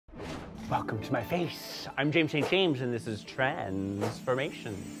Welcome to my face. I'm James St. James, and this is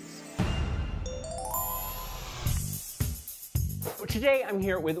Transformations. Today, I'm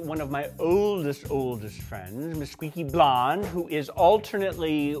here with one of my oldest friends, Miss Squeaky Blonde, who is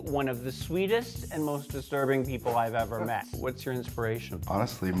alternately one of the sweetest and most disturbing people I've ever met. What's your inspiration?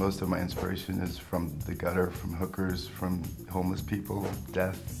 Honestly, most of my inspiration is from the gutter, from hookers, from homeless people,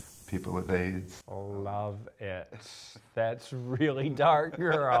 death, people with AIDS. Love it. That's really dark,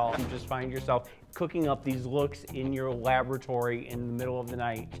 girl. You just find yourself cooking up these looks in your laboratory in the middle of the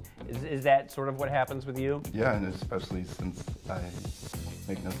night. Is that sort of what happens with you? Yeah, and especially since I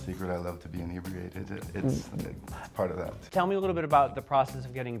make no secret I love to be inebriated. It's part of that. Tell me a little bit about the process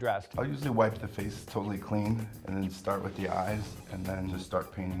of getting dressed. I'll usually wipe the face totally clean and then start with the eyes and then just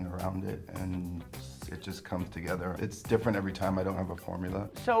start painting around it, and it just comes together. It's different every time. I don't have a formula.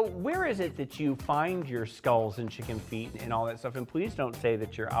 So where is it that you find your skulls and chicken feet and all that stuff? And please don't say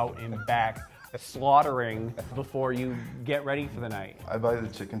that you're out in back slaughtering before you get ready for the night. I buy the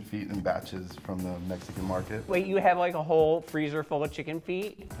chicken feet in batches from the Mexican market. Wait, you have like a whole freezer full of chicken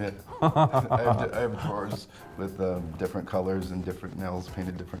feet? Yeah. I have drawers with different colors and different nails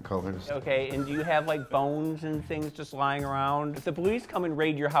painted different colors. Okay, and do you have like bones and things just lying around? If the police come and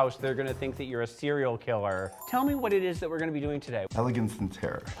raid your house, they're gonna think that you're a serial killer. Tell me what it is that we're gonna be doing today. Elegance and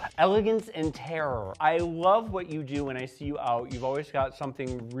terror. Elegance and terror. I love what you do when I see you out. You've always got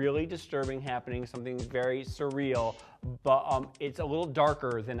something really disturbing happening, something very surreal, but it's a little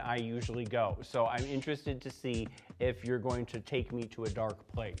darker than I usually go. So I'm interested to see if you're going to take me to a dark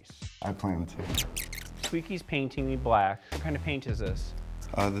place. I plan to. Squeaky's painting me black. What kind of paint is this?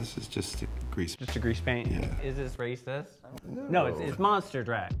 This is just grease. Just a grease paint? Yeah. Is this racist? No, it's monster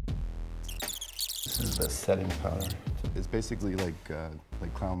drag. This is the setting powder. It's basically like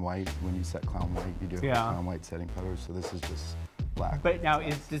clown white. When you set clown white, you do clown white setting powder. So this is just black. But now,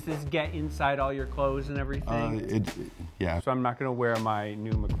 does this get inside all your clothes and everything? Yeah. So I'm not gonna wear my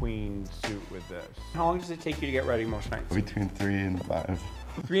new McQueen suit with this. How long does it take you to get ready most nights? Between 3 and 5.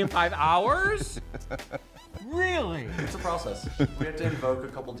 3 and 5 hours? Really? It's a process. We have to invoke a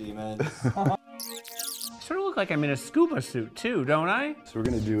couple demons. I sort of look like I'm in a scuba suit too, don't I? So we're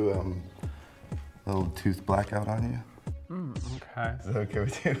gonna do a little tooth blackout on you. Okay. Is that okay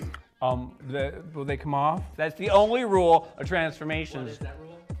with you? Will they come off? That's the only rule of transformations. What is that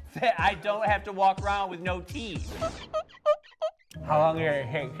rule? That I don't have to walk around with no teeth. How long did it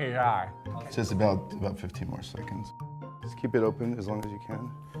take to die? Just about 15 more seconds. Just keep it open as long as you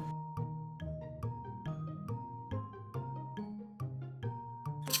can.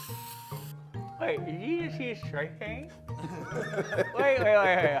 Wait, did you just use straight paint? wait, hold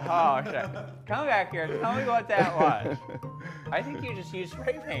on a second. Come back here, tell me what that was. I think you just used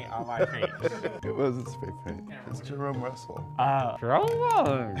spray paint on my face. It wasn't spray paint. It's Jerome Russell.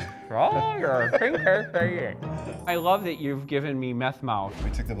 Jerome, you're a pink hair. I love that you've given me meth mouth. We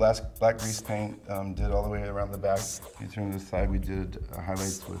took the black grease paint, did all the way around the back. You turn to the side, we did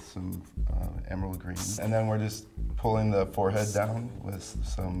highlights with some emerald green. And then we're just pulling the forehead down with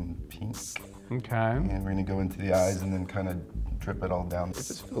some pink. Okay. And we're gonna go into the eyes and then kind of drip it all down. It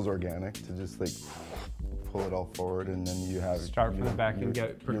just feels organic to just like pull it all forward, and then you have start from the back and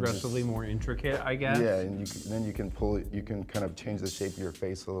get progressively more intricate, I guess. Yeah, and then you can pull it. You can kind of change the shape of your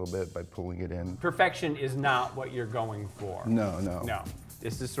face a little bit by pulling it in. Perfection is not what you're going for. No. No.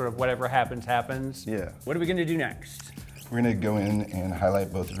 This is sort of whatever happens, happens. Yeah. What are we gonna do next? We're gonna go in and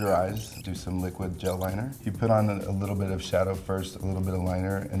highlight both of your eyes, do some liquid gel liner. You put on a little bit of shadow first, a little bit of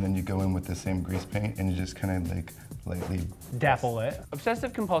liner, and then you go in with the same grease paint and you just kind of like lightly dapple it.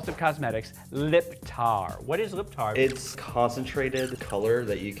 Obsessive Compulsive Cosmetics lip tar. What is lip tar? It's concentrated color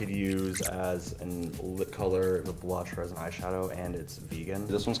that you could use as a lip color, a blush, or as an eyeshadow, and it's vegan.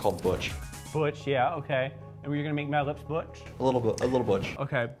 This one's called Butch. Butch, yeah, okay. And you're gonna make my lips butch? A little butch.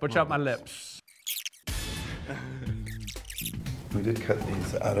 Okay, butch up my lips. We did cut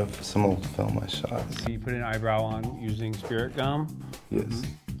these out of some old film I shot. You put an eyebrow on using spirit gum? Yes.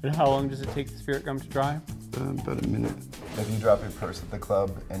 And how long does it take the spirit gum to dry? About a minute. If you drop your purse at the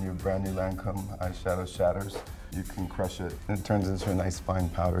club and your brand new Lancome eyeshadow shatters, you can crush it. And it turns into a nice fine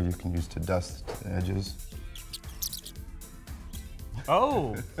powder you can use to dust the edges.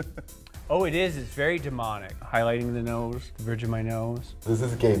 Oh. Oh, it is. It's very demonic. Highlighting the nose, the bridge of my nose. This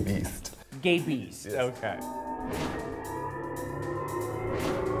is Gay Beast. Gay Beast, yes. Okay.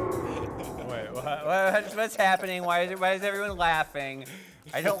 What's happening? Why is everyone laughing?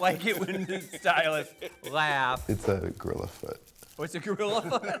 I don't like it when the stylists laugh. It's a gorilla foot. What's a gorilla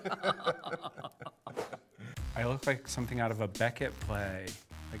foot? I look like something out of a Beckett play.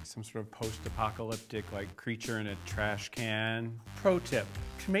 like some sort of post-apocalyptic like creature in a trash can. Pro tip,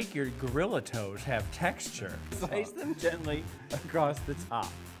 to make your gorilla toes have texture, slice them gently across the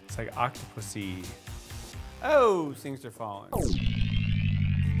top. It's like octopusy. Oh, things are falling.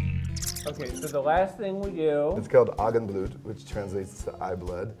 Okay, so the last thing we do. It's called Augenblut, which translates to eye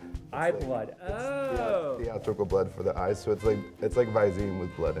blood. Eye blood. Oh. Theatrical blood for the eyes, so it's like Visine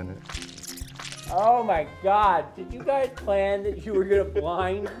with blood in it. Oh my God! Did you guys plan that you were gonna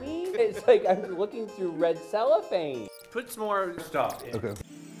blind me? It's like I'm looking through red cellophane. Put some more stuff in. Okay.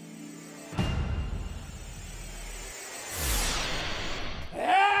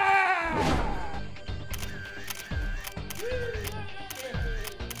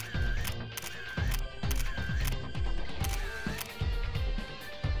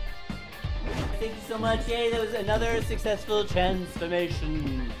 Thank you so much. Yay, that was another successful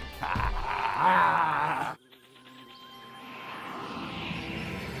transformation.